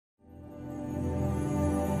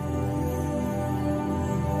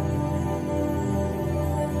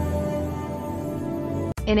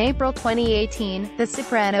In April 2018, The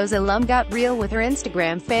Sopranos alum got real with her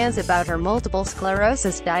Instagram fans about her multiple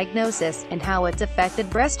sclerosis diagnosis, and how it's affected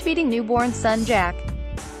breastfeeding newborn son Jack.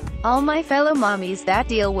 All my fellow mommies that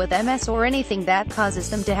deal with MS or anything that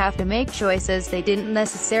causes them to have to make choices they didn't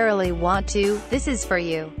necessarily want to, this is for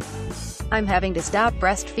you. I'm having to stop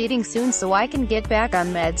breastfeeding soon so I can get back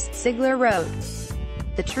on meds, Sigler wrote.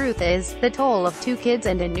 The truth is, the toll of 2 kids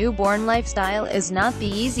and a newborn lifestyle is not the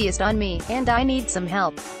easiest on me, and I need some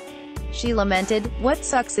help. She lamented, "What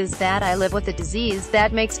sucks is that I live with a disease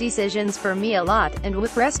that makes decisions for me a lot, and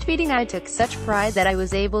with breastfeeding I took such pride that I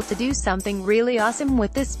was able to do something really awesome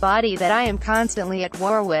with this body that I am constantly at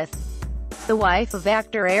war with." The wife of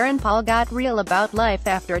actor Aaron Paul got real about life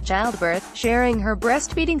after childbirth, sharing her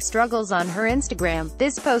breastfeeding struggles on her Instagram.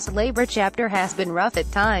 "This post-labor chapter has been rough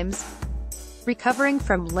at times. Recovering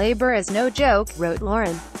from labor is no joke," wrote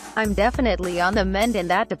Lauren. "I'm definitely on the mend in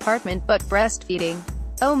that department, but breastfeeding.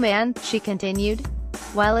 Oh man," she continued.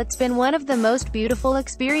 "While it's been one of the most beautiful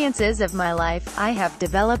experiences of my life, I have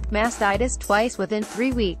developed mastitis twice within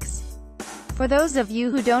 3 weeks. For those of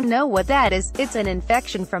you who don't know what that is, it's an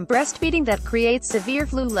infection from breastfeeding that creates severe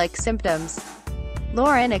flu-like symptoms."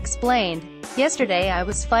 Lauren explained. "Yesterday I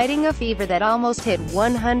was fighting a fever that almost hit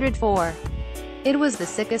 104. It was the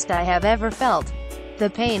sickest I have ever felt. The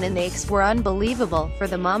pain and aches were unbelievable. For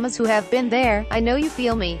the mamas who have been there, I know you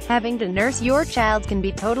feel me. Having to nurse your child can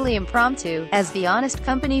be totally impromptu, as the Honest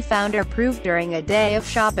Company founder proved during a day of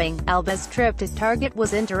shopping. Alba's trip to Target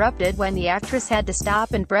was interrupted when the actress had to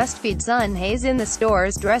stop and breastfeed son Hayes in the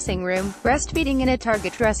store's dressing room. Breastfeeding in a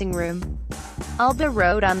Target dressing room." Alba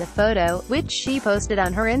wrote on the photo, which she posted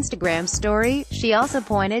on her Instagram story. She also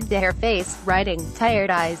pointed to her face, writing, "Tired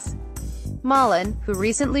eyes." Malin, who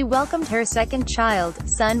recently welcomed her second child,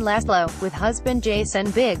 son Laszlo, with husband Jason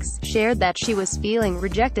Biggs, shared that she was feeling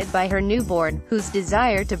rejected by her newborn, whose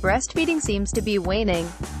desire to breastfeeding seems to be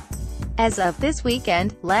waning. As of this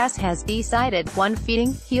weekend, Lass has decided, one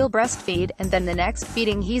feeding, he'll breastfeed, and then the next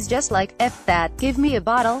feeding he's just like, "F that, give me a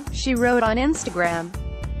bottle," she wrote on Instagram.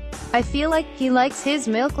 "I feel like he likes his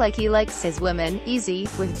milk like he likes his women, easy,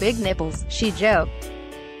 with big nipples," she joked.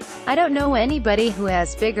 "I don't know anybody who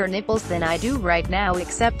has bigger nipples than I do right now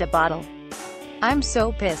except a bottle. I'm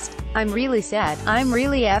so pissed. I'm really sad. I'm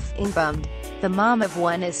really effing bummed." The mom of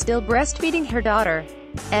one is still breastfeeding her daughter.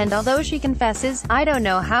 And although she confesses, "I don't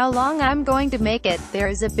know how long I'm going to make it," there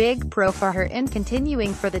is a big pro for her in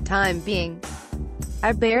continuing for the time being.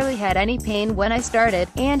 "I barely had any pain when I started,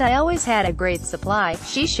 and I always had a great supply,"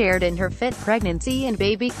 she shared in her fit pregnancy and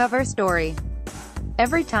baby cover story.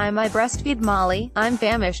 "Every time I breastfeed Molly, I'm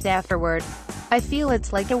famished afterward. I feel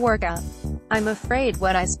it's like a workout. I'm afraid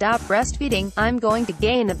when I stop breastfeeding, I'm going to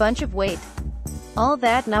gain a bunch of weight. All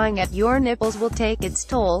that gnawing at your nipples will take its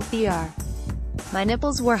toll, PR. My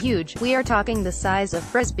nipples were huge, we are talking the size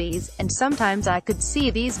of frisbees, and sometimes I could see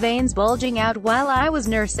these veins bulging out while I was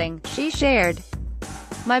nursing," she shared.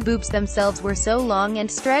 "My boobs themselves were so long and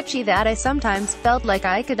stretchy that I sometimes felt like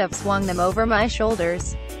I could have swung them over my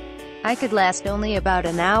shoulders. I could last only about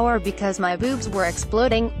an hour because my boobs were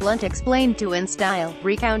exploding," Blunt explained to InStyle,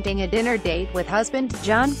 recounting a dinner date with husband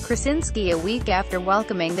John Krasinski a week after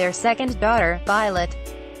welcoming their second daughter, Violet.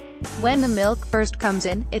 "When the milk first comes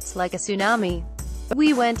in, it's like a tsunami.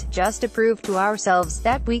 We went, just to prove to ourselves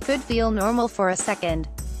that we could feel normal for a second.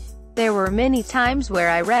 There were many times where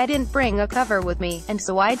I didn't bring a cover with me, and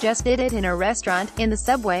so I just did it in a restaurant, in the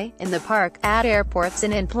subway, in the park, at airports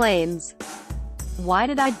and in planes. Why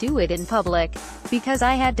did I do it in public? Because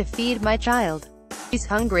I had to feed my child. She's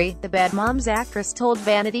hungry," the Bad Moms actress told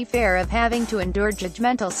Vanity Fair of having to endure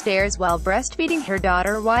judgmental stares while breastfeeding her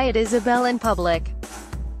daughter Wyatt Isabel in public.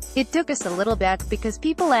 "It took us a little bit because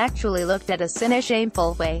people actually looked at us in a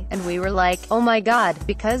shameful way, and we were like, oh my god,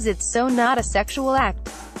 because it's so not a sexual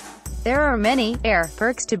act. There are many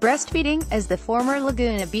perks to breastfeeding," as the former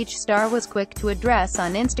Laguna Beach star was quick to address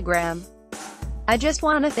on Instagram. "I just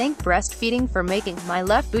want to thank breastfeeding for making my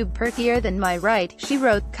left boob perkier than my right," she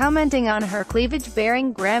wrote, commenting on her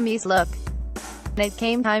cleavage-bearing Grammys look. When it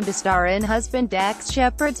came time to star in husband Dax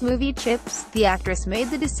Shepard's movie Chips, the actress made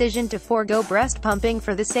the decision to forego breast pumping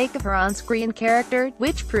for the sake of her on-screen character,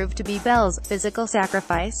 which proved to be Belle's physical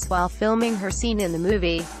sacrifice while filming her scene in the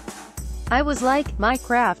movie. "I was like, my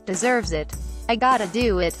craft deserves it. I gotta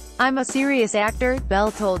do it. I'm a serious actor,"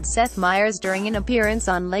 Belle told Seth Meyers during an appearance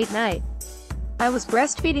on Late Night. "I was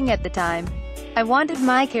breastfeeding at the time. I wanted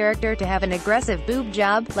my character to have an aggressive boob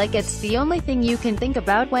job, like it's the only thing you can think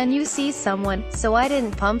about when you see someone, so I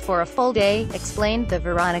didn't pump for a full day," explained the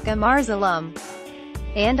Veronica Mars alum.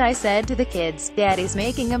 "And I said to the kids, Daddy's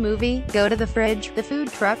making a movie, go to the fridge, the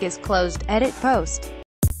food truck is closed, edit post.